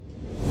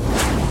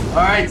All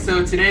right,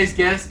 so today's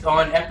guest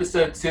on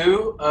episode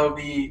 2 of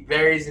the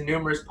Varies and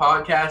Numerous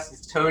podcast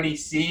is Tony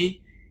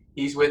C.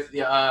 He's with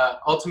the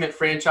Ultimate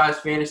Franchise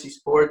Fantasy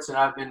Sports, and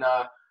I've been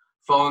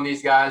following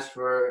these guys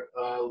for,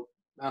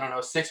 I don't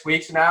know, 6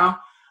 weeks now.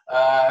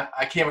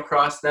 I came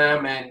across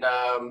them and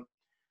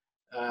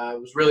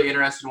was really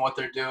interested in what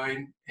they're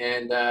doing.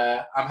 And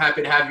I'm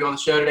happy to have you on the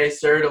show today,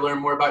 sir, to learn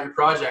more about your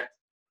project.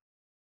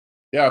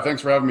 Yeah,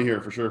 thanks for having me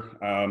here for sure.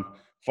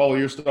 Follow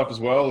your stuff as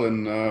well,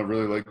 and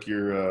really like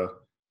your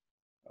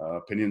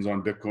opinions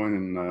on Bitcoin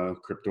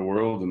and crypto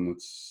world, and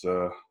it's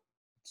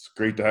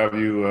great to have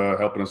you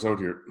helping us out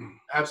here.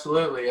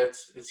 Absolutely,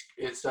 it's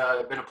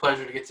been a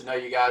pleasure to get to know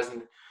you guys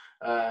and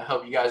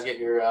help you guys get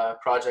your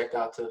project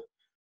out to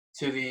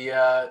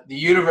the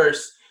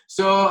universe.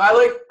 So I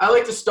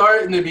like to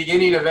start in the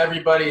beginning of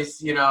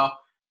everybody's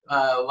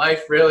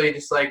life, really,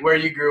 just like where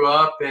you grew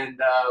up and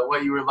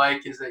what you were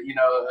like as a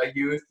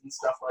youth and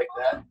stuff like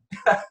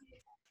that.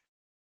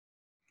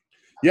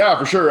 Yeah,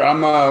 for sure.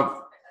 I'm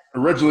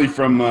originally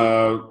from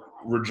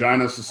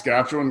Regina,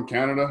 Saskatchewan,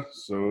 Canada.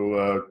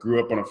 So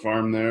grew up on a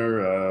farm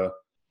there.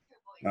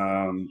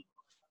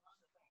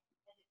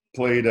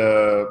 Played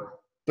a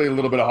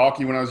little bit of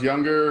hockey when I was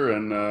younger,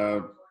 and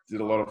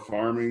did a lot of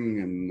farming.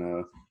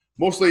 And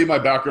mostly my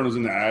background was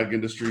in the ag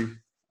industry.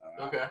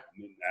 Okay.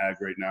 I'm in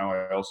ag right now.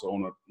 I also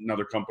own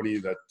another company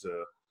that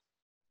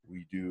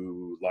we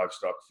do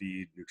livestock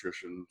feed,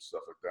 nutrition,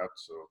 stuff like that.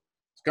 So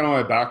it's kind of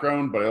my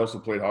background, but I also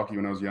played hockey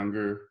when I was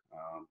younger.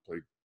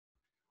 Played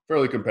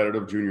fairly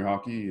competitive junior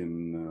hockey,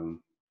 and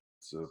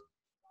it's a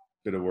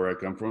bit of where I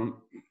come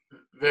from.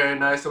 Very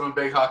nice. I'm a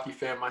big hockey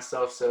fan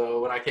myself,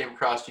 so when I came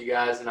across you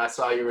guys and I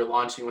saw you were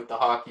launching with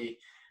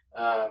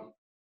um,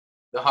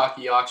 the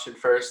hockey auction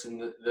first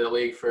and the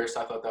league first,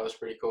 I thought that was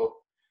pretty cool.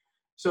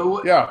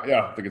 So Yeah,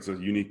 I think it's a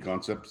unique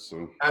concept.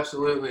 So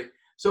absolutely.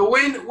 So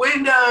what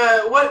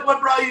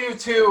brought you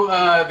to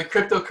the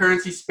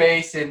cryptocurrency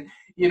space, and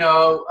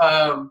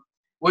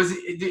was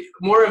it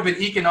more of an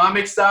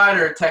economic side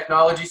or a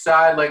technology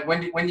side? Like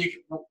when you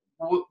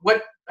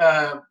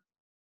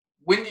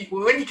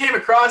came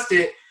across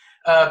it,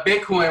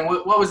 Bitcoin,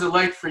 what was it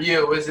like for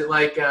you? Was it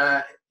like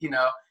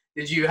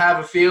did you have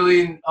a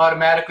feeling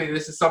automatically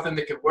this is something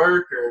that could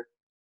work, or?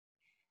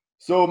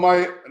 So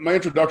my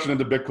introduction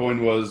into Bitcoin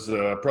was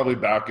probably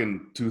back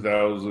in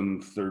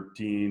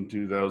 2013,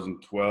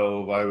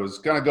 2012. I was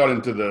kind of got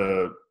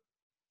into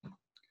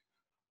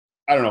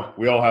I don't know,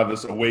 we all have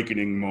this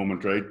awakening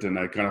moment, right? And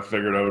I kind of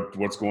figured out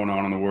what's going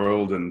on in the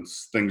world and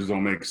things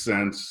don't make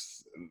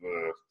sense. And,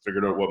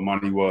 figured out what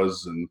money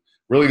was and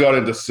really got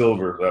into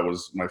silver. That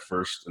was my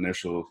first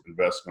initial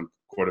investment,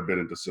 quite a bit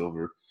into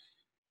silver.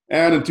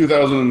 And in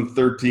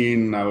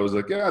 2013, I was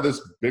like, yeah, this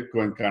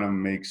Bitcoin kind of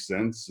makes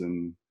sense,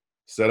 and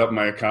set up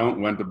my account,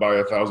 went to buy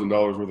 $1,000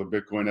 worth of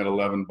Bitcoin at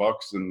 $11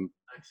 and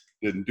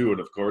didn't do it,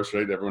 of course,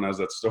 right? Everyone has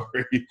that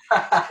story.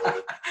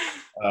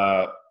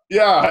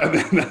 Yeah, and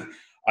then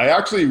I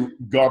actually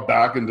got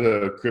back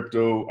into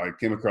crypto. I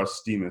came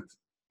across Steemit,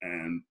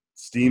 and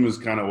Steem is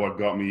kind of what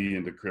got me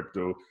into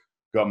crypto,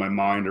 got my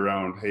mind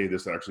around, hey,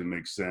 this actually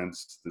makes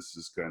sense. This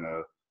is kind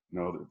of,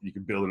 you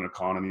can build an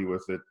economy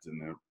with it.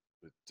 And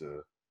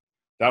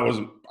that was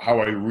how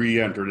I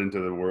re-entered into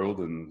the world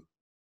and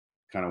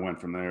kind of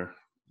went from there.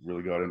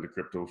 Really got into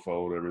crypto,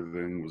 followed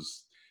everything,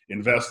 was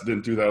invested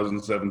in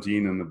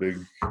 2017 in the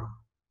big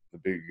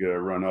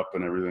run up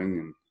and everything,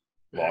 and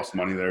lost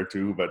money there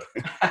too, but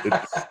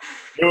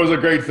it was a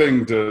great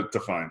thing to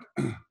find.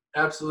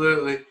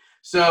 Absolutely.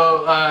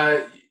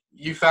 So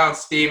you found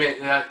Steam.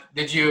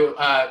 Did you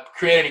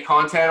create any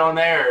content on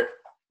there? Or?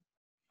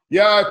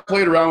 Yeah, I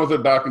played around with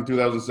it back in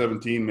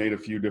 2017, made a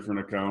few different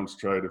accounts,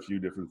 tried a few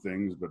different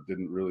things, but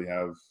didn't really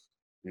have,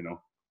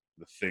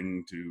 the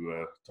thing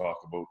to talk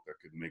about that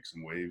could make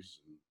some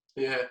waves.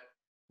 Yeah.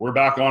 We're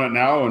back on it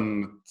now,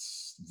 and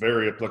it's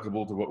very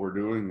applicable to what we're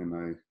doing,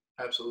 and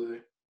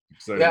absolutely.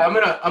 Excited. Yeah,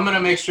 I'm gonna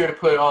make sure to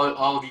put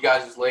all of you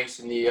guys' links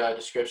in the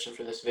description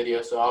for this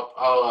video. So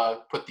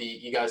I'll put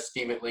you guys'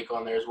 Steemit link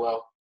on there as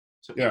well,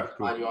 so people can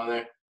find you on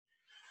there.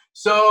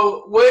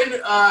 So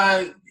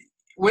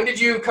when did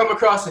you come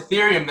across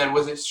Ethereum? Then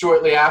was it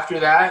shortly after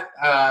that?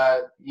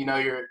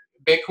 Your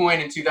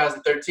Bitcoin in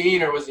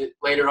 2013, or was it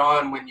later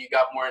on when you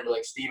got more into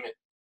like Steemit?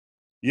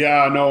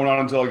 Yeah, no, not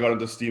until I got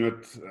into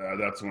Steemit.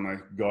 That's when I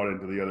got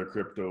into the other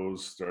cryptos,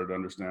 started to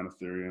understand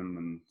Ethereum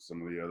and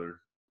some of the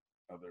other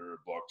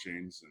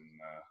blockchains. And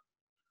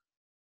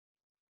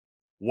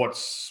what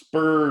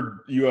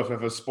spurred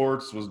UFFS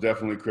Sports was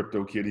definitely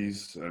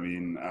CryptoKitties. I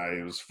mean,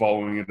 I was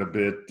following it a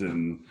bit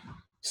and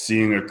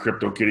seeing a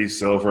CryptoKitty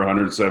sell for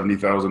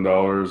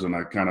 $170,000, and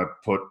I kind of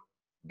put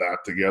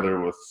that together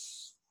with,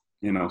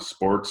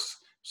 sports.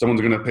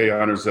 Someone's going to pay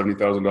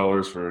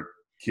 $170,000 for a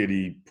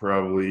kitty.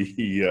 Probably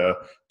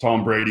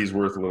Tom Brady's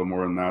worth a little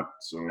more than that.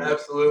 So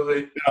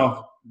absolutely,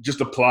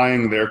 just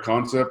applying their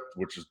concept,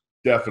 which is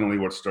definitely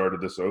what started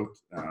this out,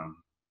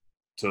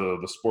 to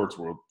the sports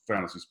world,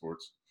 fantasy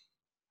sports.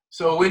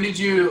 So when did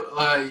you?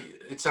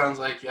 It sounds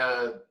like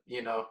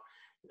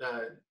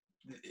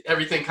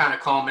everything kind of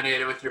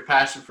culminated with your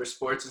passion for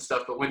sports and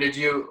stuff. But when did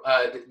you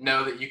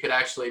know that you could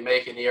actually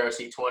make an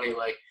ERC20?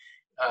 Like,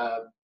 uh,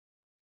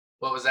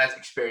 what was that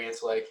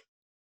experience like?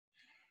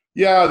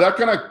 Yeah, that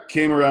kind of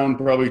came around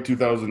probably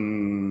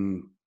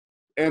 2000,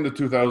 end of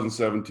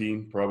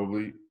 2017,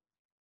 probably.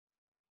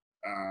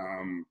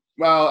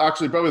 Well,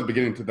 actually, probably the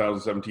beginning of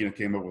 2017, I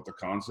came up with the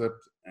concept,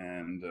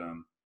 and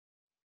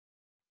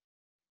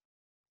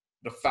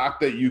the fact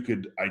that you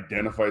could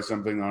identify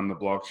something on the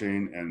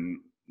blockchain and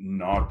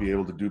not be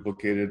able to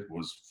duplicate it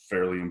was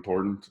fairly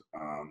important.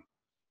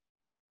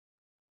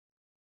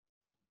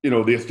 The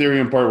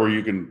Ethereum part where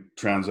you can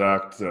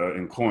transact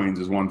in coins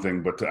is one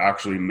thing, but to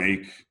actually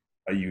make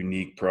a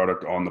unique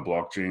product on the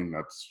blockchain,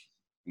 that's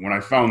when I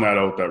found that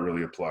out, that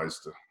really applies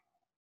to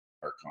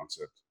our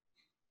concept.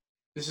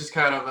 This is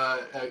kind of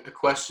a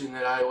question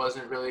that I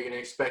wasn't really going to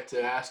expect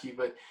to ask you,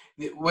 but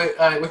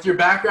with your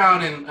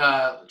background in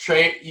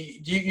trade,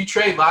 you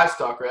trade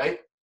livestock, right?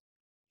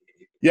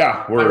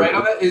 Yeah, Am I right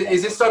on that?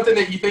 Is this something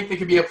that you think that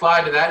could be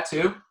applied to that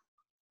too?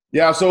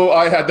 Yeah, so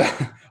I had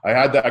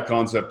that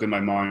concept in my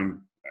mind,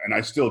 and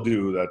I still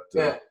do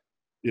that.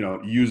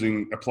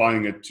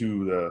 Applying it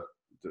to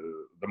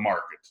the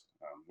market,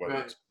 whether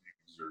Right. it's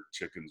pigs or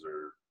chickens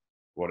or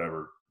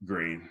whatever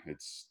grain.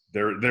 It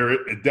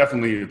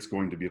definitely it's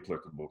going to be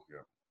applicable.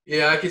 Yeah.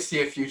 Yeah, I could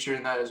see a future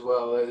in that as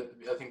well.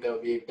 I think that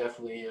would be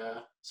definitely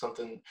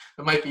something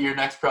that might be your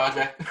next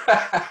project.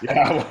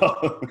 Yeah,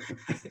 well,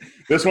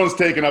 this one's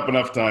taken up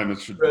enough time. It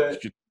should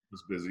keep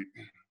us busy.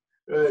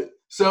 Right.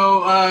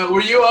 So,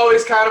 were you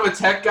always kind of a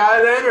tech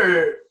guy then,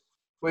 or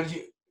would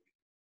you?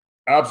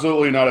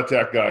 Absolutely not a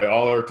tech guy.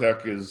 All our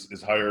tech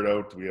is hired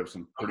out. We have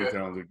some pretty Okay.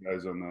 talented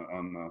guys on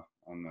the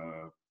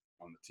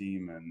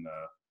team, and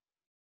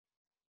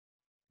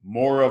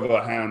more of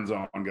a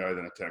hands-on guy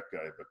than a tech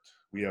guy. But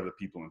we have the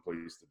people in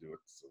place to do it.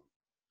 So.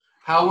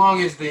 How long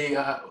is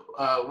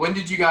when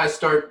did you guys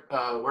start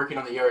working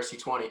on the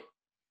ERC20?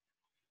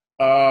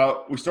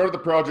 We started the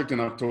project in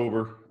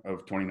October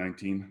of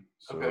 2019.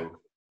 So Okay.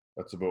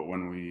 that's about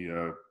when we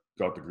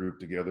got the group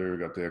together,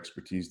 got the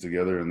expertise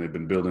together, and they've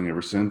been building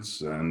ever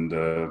since. And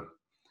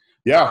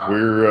yeah,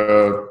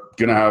 we're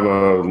going to have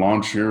a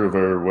launch here of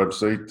our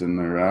website and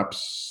our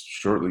apps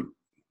shortly.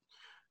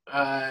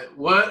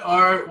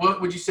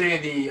 What would you say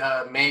the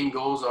main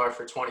goals are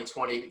for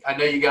 2020? I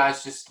know you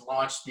guys just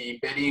launched the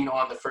bidding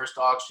on the first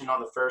auction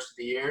on the first of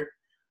the year.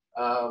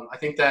 I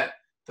think that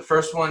the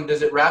first one,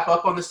 does it wrap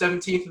up on the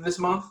 17th of this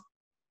month?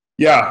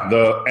 Yeah,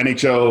 the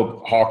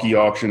NHL hockey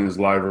auction is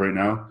live right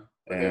now,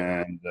 Okay.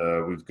 and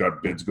we've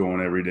got bids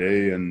going every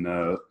day, and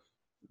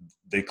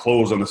they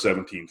close on the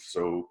 17th,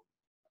 so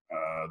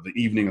the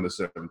evening of the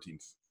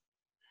 17th.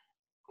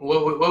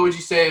 What would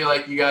you say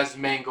like you guys'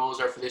 main goals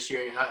are for this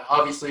year?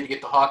 Obviously, to get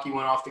the hockey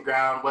one off the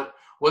ground.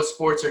 What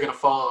sports are going to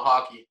follow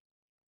hockey?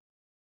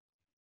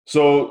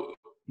 So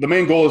the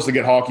main goal is to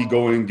get hockey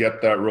going,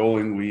 get that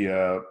rolling. We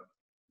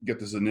get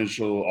this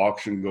initial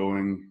auction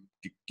going,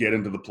 get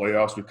into the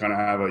playoffs. We kind of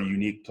have a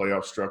unique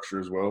playoff structure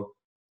as well.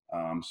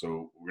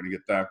 So we're going to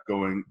get that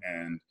going.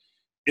 And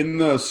in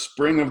the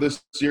spring of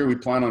this year, we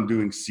plan on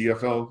doing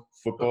CFL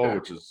football, Okay.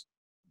 which is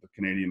the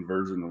Canadian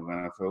version of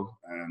NFL.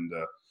 And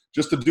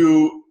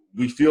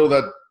we feel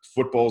that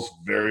football's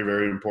very,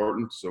 very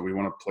important. So we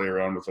want to play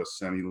around with a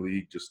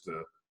semi-league just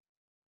to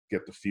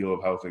get the feel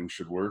of how things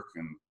should work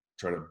and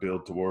try to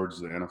build towards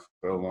the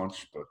NFL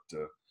launch. But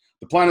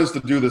the plan is to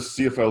do the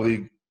CFL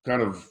league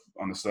kind of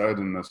on the side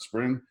in the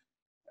spring,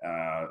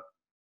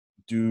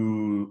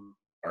 do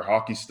our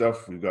hockey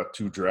stuff. We've got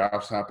 2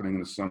 drafts happening in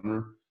the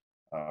summer,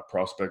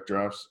 prospect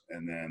drafts,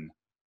 and then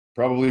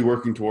probably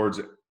working towards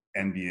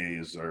NBA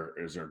is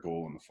our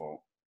goal in the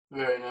fall.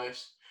 Very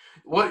nice.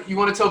 What you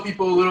want to tell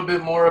people a little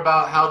bit more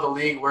about how the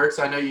league works?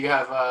 I know you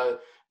have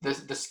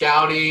the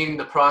scouting,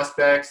 the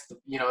prospects,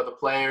 the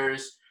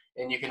players,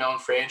 and you can own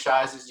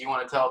franchises. You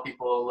want to tell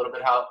people a little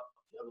bit about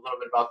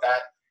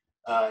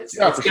that? It's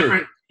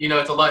different. Sure.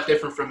 It's a lot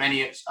different from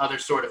any other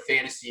sort of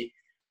fantasy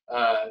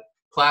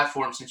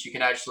platform, since you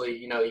can actually,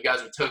 you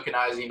guys are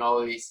tokenizing all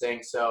of these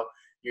things, so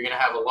you're going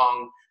to have a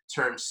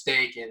long-term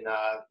stake in,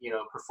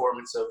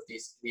 performance of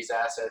these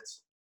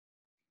assets.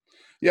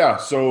 Yeah.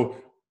 So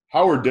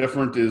how we're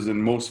different is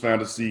in most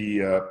fantasy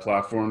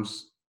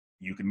platforms,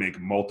 you can make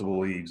multiple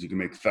leagues. You can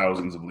make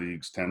thousands of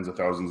leagues, tens of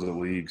thousands of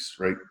leagues,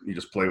 right? You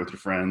just play with your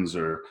friends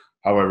or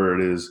however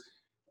it is.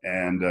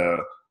 And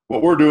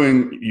what we're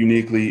doing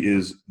uniquely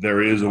is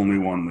there is only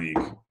one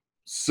league.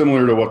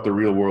 Similar to what the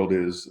real world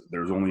is,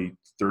 there's only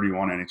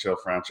 31 NHL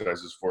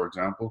franchises, for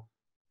example.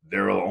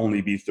 There will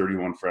only be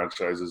 31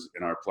 franchises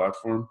in our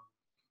platform.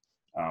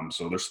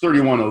 So there's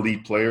 31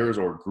 elite players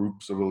or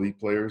groups of elite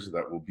players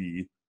that will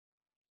be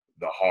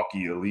the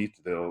hockey elite.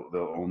 They'll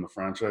own the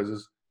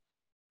franchises,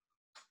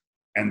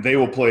 and they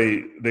will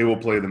play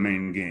the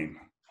main game.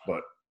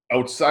 But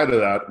outside of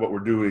that, what we're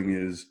doing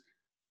is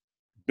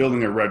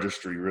building a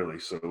registry, really.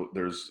 So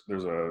there's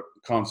a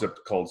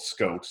concept called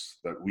scouts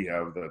that we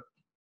have that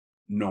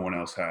no one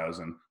else has.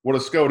 And what a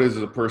scout is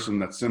a person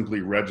that simply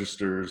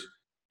registers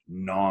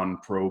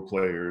non-pro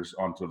players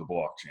onto the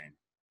blockchain.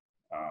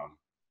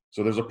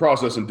 So there's a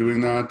process in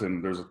doing that,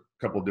 and there's a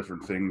couple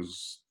different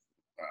things,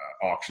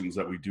 auctions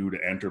that we do to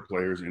enter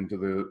players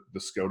into the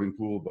scouting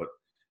pool. But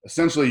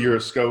essentially, you're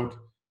a scout.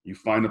 You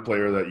find a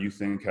player that you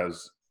think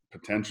has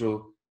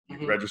potential.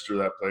 You register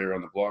that player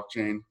on the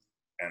blockchain,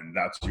 and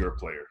that's your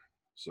player.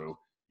 So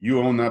you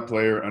own that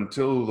player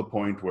until the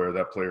point where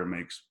that player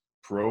makes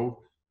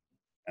pro.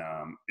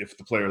 If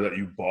the player that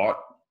you bought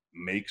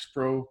makes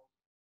pro,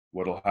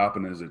 what'll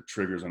happen is it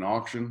triggers an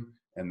auction,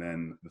 and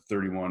then the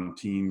 31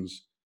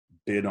 teams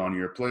bid on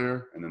your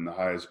player, and then the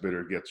highest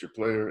bidder gets your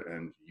player,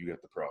 and you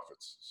get the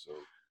profits. So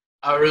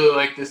I really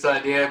like this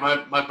idea.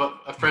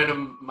 A friend of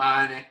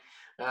mine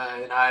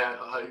and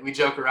I, we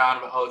joke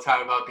around all the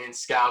time about being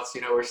scouts.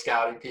 We're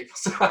scouting people.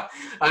 So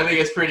I think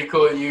it's pretty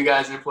cool that you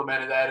guys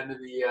implemented that into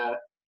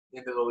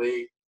the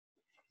league.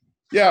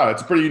 Yeah,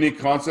 it's a pretty unique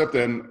concept,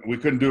 and we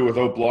couldn't do it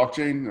without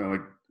blockchain.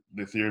 Like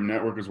the Ethereum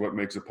network is what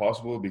makes it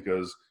possible,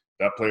 because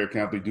that player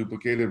can't be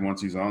duplicated.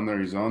 Once he's on there,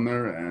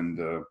 and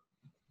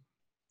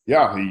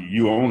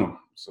you own him.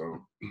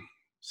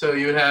 So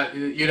you'd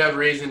have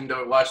reason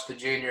to watch the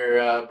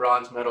junior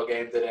bronze medal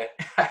game today.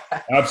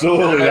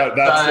 Absolutely,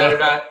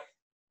 yeah,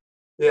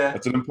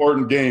 that's an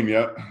important game.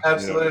 Yeah,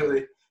 absolutely.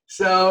 Yeah.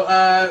 So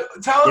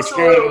tell us. Which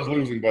Canada's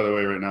losing, by the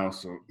way, right now.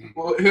 So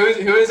who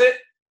is it?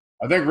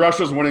 I think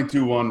Russia's winning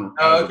 2-1.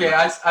 Oh, okay.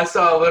 I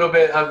saw a little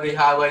bit of the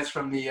highlights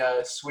from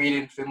the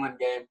Sweden-Finland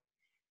game.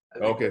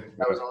 Okay,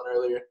 that was on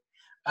earlier.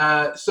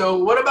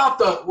 So what about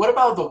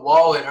the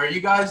wallet? Are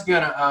you guys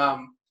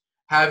gonna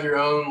have your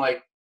own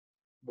like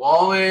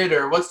wallet,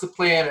 or what's the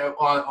plan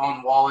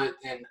on wallet,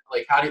 and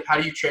like how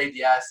do you trade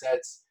the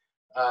assets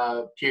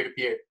peer to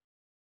peer?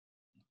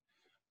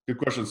 Good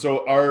question.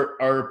 So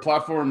our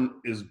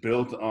platform is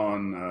built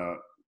on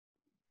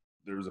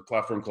there's a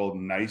platform called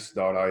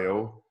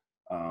nice.io.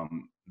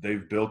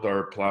 They've built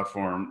our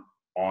platform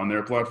on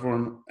their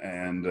platform,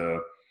 and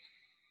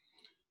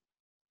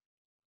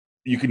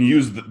you can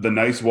use the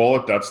Nice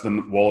wallet. That's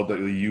the wallet that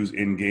you use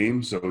in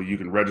game. So you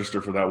can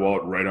register for that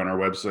wallet right on our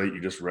website. You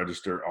just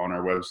register on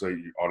our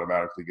website. You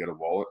automatically get a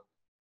wallet,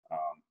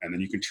 and then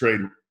you can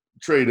trade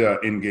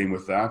in game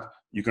with that.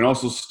 You can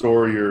also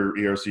store your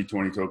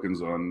ERC20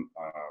 tokens on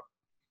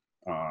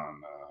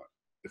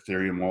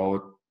Ethereum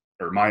wallet,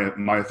 or my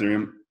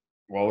Ethereum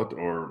wallet,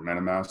 or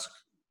MetaMask.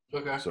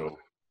 Okay. So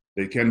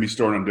they can be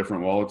stored on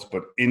different wallets,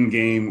 but in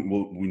game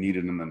we need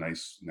it in the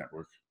Nice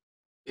network.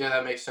 Yeah,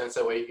 that makes sense.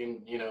 That way you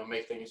can,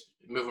 make things,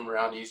 move them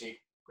around easy,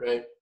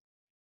 right?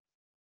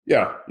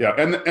 Yeah,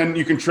 and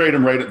you can trade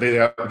them right. They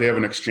have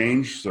an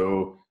exchange.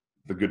 So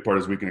the good part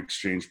is we can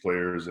exchange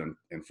players and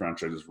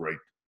franchises right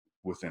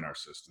within our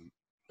system.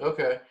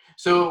 Okay.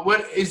 So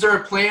what is there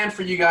a plan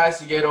for you guys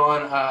to get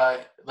on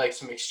like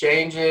some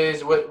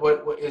exchanges?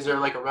 What is there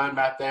like a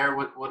roadmap there?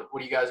 What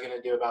are you guys going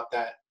to do about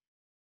that?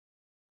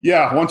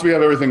 Yeah, once we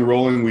have everything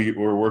rolling,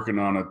 we're working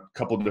on a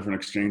couple of different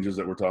exchanges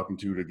that we're talking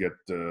to get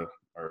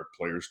our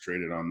players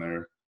traded on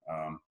there.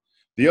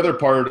 The other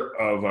part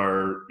of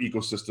our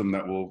ecosystem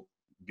that will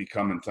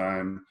become in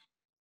time,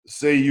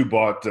 say you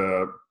bought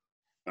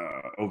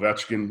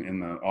Ovechkin in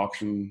the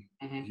auction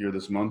here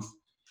this month.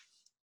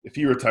 If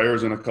he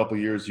retires in a couple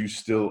of years, you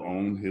still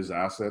own his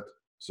asset.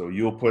 So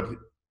you'll put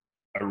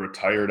a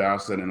retired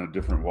asset in a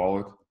different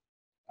wallet.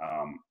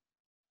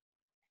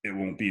 It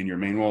won't be in your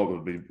main wallet.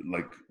 It'll be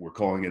like, we're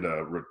calling it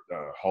a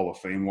Hall of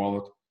Fame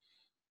wallet.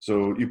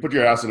 So you put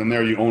your asset in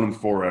there, you own them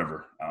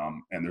forever.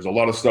 And there's a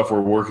lot of stuff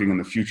we're working in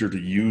the future to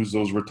use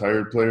those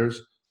retired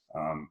players.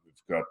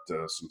 We've got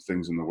some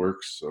things in the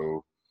works.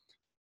 So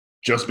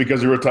just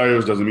because he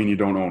retires doesn't mean you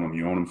don't own them.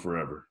 You own them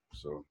forever.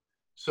 So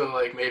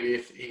like maybe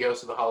if he goes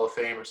to the Hall of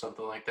Fame or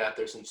something like that,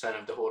 there's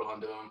incentive to hold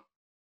on to him.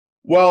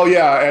 Well,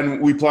 yeah,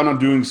 and we plan on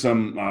doing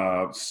some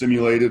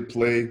simulated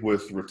play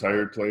with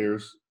retired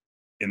players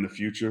in the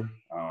future.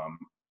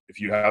 If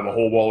you have a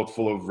whole wallet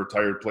full of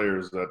retired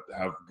players that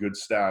have good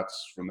stats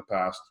from the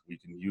past, we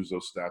can use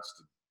those stats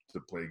to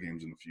play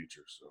games in the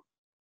future. So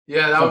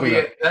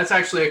yeah, that's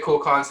actually a cool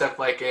concept,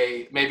 like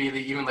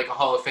even like a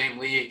Hall of Fame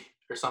league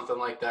or something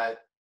like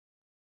that.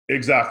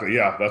 Exactly.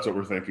 Yeah, that's what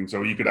we're thinking.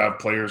 So you could have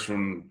players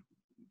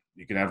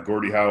you can have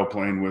Gordie Howe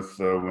playing with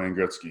Wayne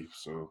Gretzky.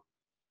 So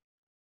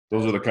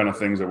those are the kind of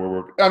things that we're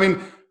working. I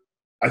mean,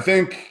 I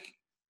think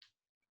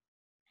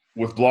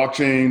with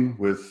blockchain,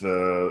 with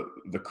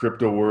the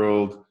crypto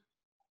world,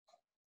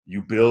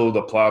 you build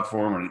a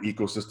platform or an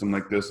ecosystem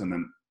like this, and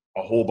then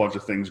a whole bunch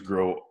of things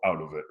grow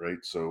out of it, right?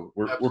 So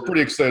we're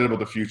pretty excited about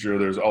the future.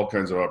 There's all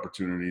kinds of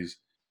opportunities.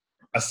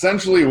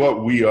 Essentially,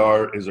 what we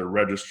are is a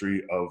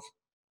registry of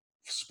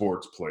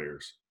sports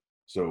players.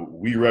 So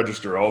we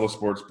register all the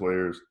sports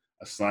players,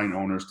 assign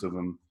owners to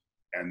them,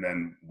 and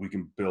then we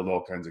can build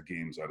all kinds of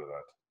games out of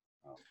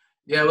that.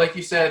 Yeah, like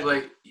you said,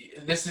 like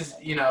this is,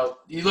 you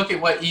look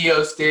at what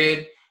EOS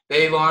did.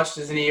 They launched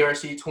as an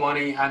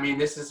ERC20. I mean,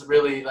 this is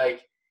really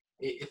like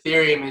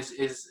Ethereum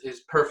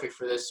is perfect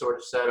for this sort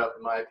of setup,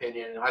 in my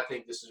opinion. And I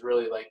think this is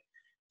really like,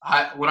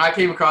 when I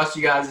came across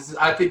you guys,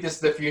 I think this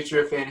is the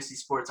future of fantasy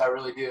sports. I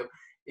really do.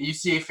 You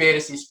see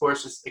fantasy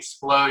sports just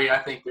exploding. I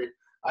think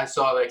I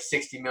saw like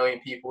 60 million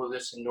people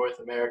just in North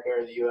America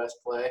or the U.S.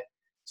 play.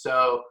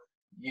 So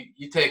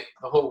you take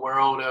the whole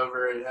world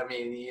over. I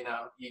mean,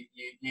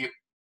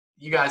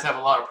 you guys have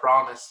a lot of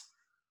promise.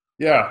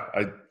 Yeah,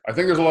 I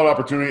think there's a lot of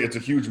opportunity. It's a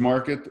huge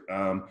market.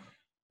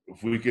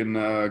 If we can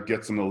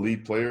get some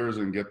elite players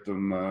and get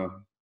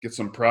them get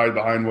some pride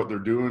behind what they're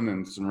doing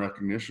and some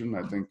recognition,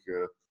 I think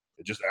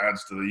it just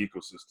adds to the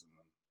ecosystem.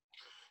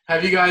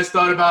 Have you guys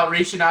thought about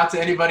reaching out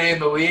to anybody in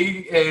the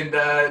league and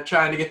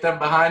trying to get them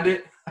behind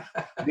it?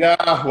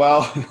 Yeah,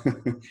 well,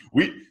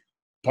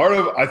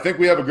 I think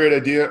we have a great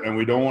idea, and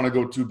we don't want to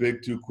go too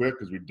big too quick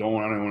because we don't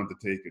want anyone to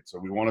take it. So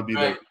we want to be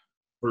the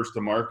first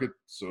to market.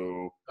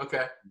 So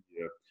okay,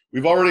 yeah,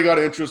 we've already got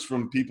interest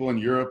from people in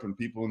Europe and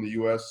people in the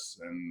U.S.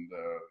 and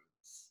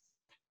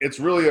it's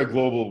really a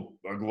global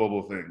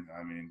thing.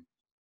 I mean,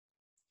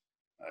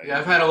 yeah,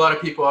 I've had a lot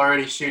of people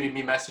already shooting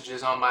me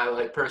messages on my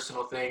like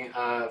personal thing,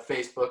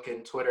 Facebook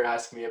and Twitter,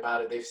 asking me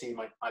about it. They've seen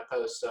my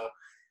posts, so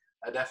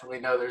I definitely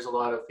know there's a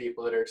lot of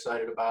people that are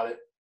excited about it.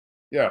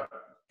 Yeah,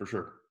 for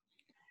sure.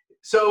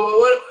 So,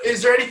 what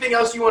is there anything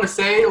else you want to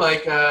say,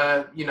 like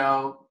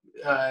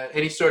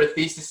any sort of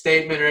thesis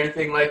statement or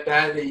anything like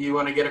that you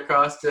want to get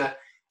across to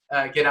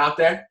get out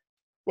there?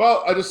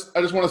 Well, I just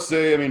want to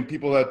say, I mean,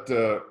 people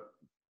that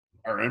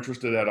are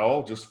interested at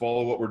all, just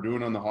follow what we're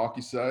doing on the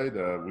hockey side.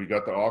 We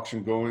got the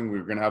auction going.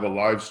 We're going to have a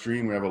live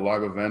stream. We have a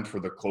live event for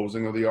the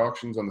closing of the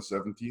auctions on the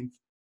 17th.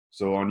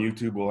 So on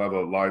YouTube, we'll have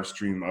a live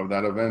stream of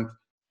that event.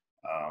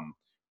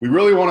 We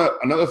really want to,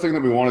 another thing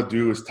that we want to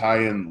do is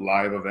tie in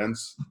live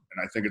events.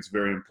 And I think it's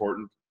very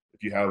important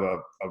if you have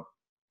a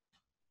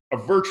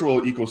virtual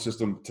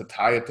ecosystem to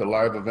tie it to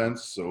live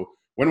events. So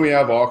when we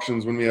have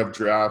auctions, when we have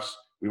drafts,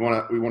 we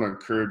want to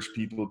encourage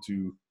people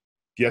to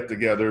get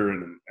together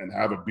and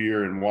have a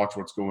beer and watch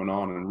what's going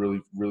on and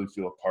really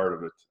feel a part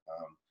of it.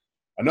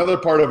 Another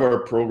part of our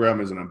program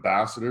is an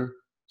ambassador.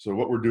 So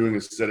what we're doing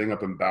is setting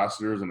up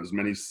ambassadors in as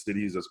many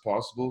cities as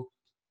possible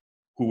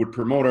who would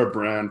promote our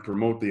brand,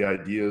 promote the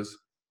ideas,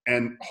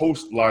 and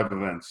host live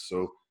events.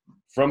 So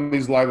from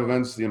these live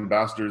events, the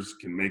ambassadors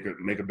can make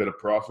a bit of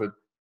profit,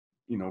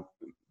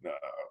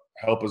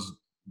 help us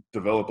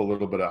develop a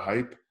little bit of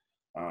hype.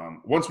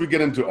 Once we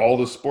get into all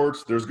the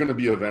sports, there's going to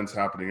be events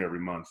happening every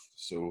month.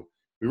 So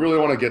we really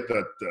want to get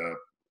that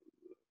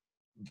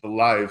the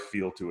live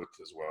feel to it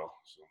as well.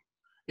 So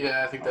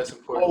yeah, I think that's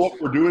important.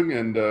 What we're doing,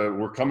 and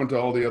we're coming to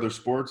all the other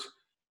sports.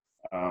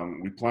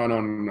 We plan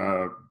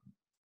on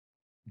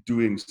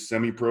doing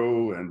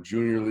semi-pro and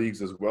junior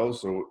leagues as well.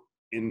 So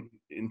in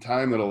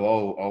time, it'll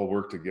all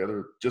work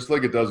together, just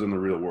like it does in the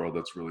real world.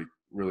 That's really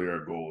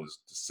our goal, is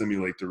to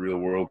simulate the real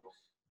world,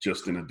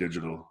 just in a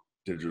digital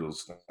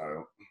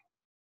style.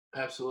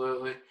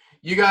 Absolutely.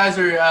 You guys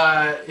are,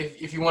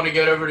 if you want to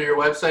get over to your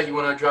website, you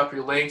want to drop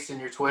your links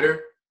and your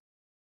Twitter?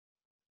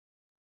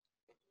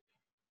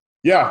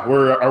 Yeah,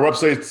 our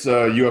website's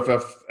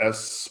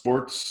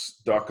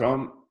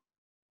uffssports.com.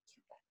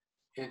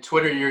 And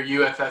Twitter,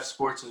 you're UFF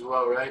Sports as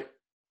well, right?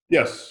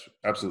 Yes,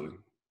 absolutely.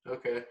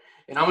 Okay.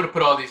 And I'm going to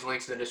put all these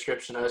links in the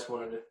description. I just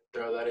wanted to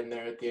throw that in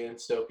there at the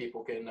end so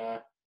people can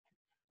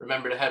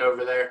remember to head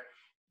over there.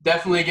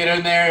 Definitely get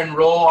in there and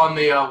roll on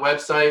the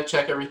website,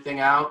 check everything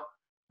out.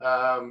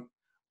 I'll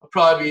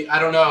probably I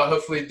don't know,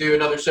 hopefully do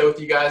another show with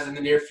you guys in the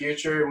near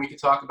future, and we can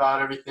talk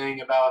about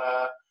everything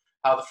about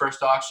how the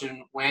first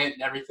auction went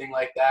and everything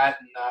like that,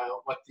 and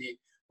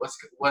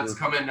what's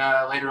coming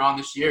later on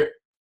this year.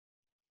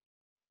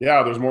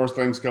 Yeah, there's more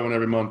things coming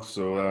every month.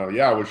 So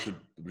it'd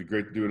be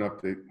great to do an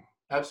update.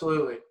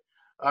 Absolutely.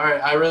 All right.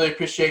 I really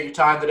appreciate your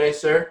time today,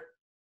 sir.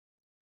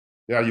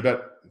 Yeah, you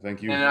bet.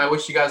 Thank you. And I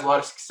wish you guys a lot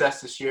of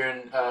success this year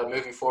and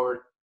moving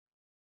forward.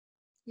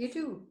 You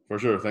too. For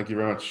sure. Thank you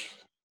very much.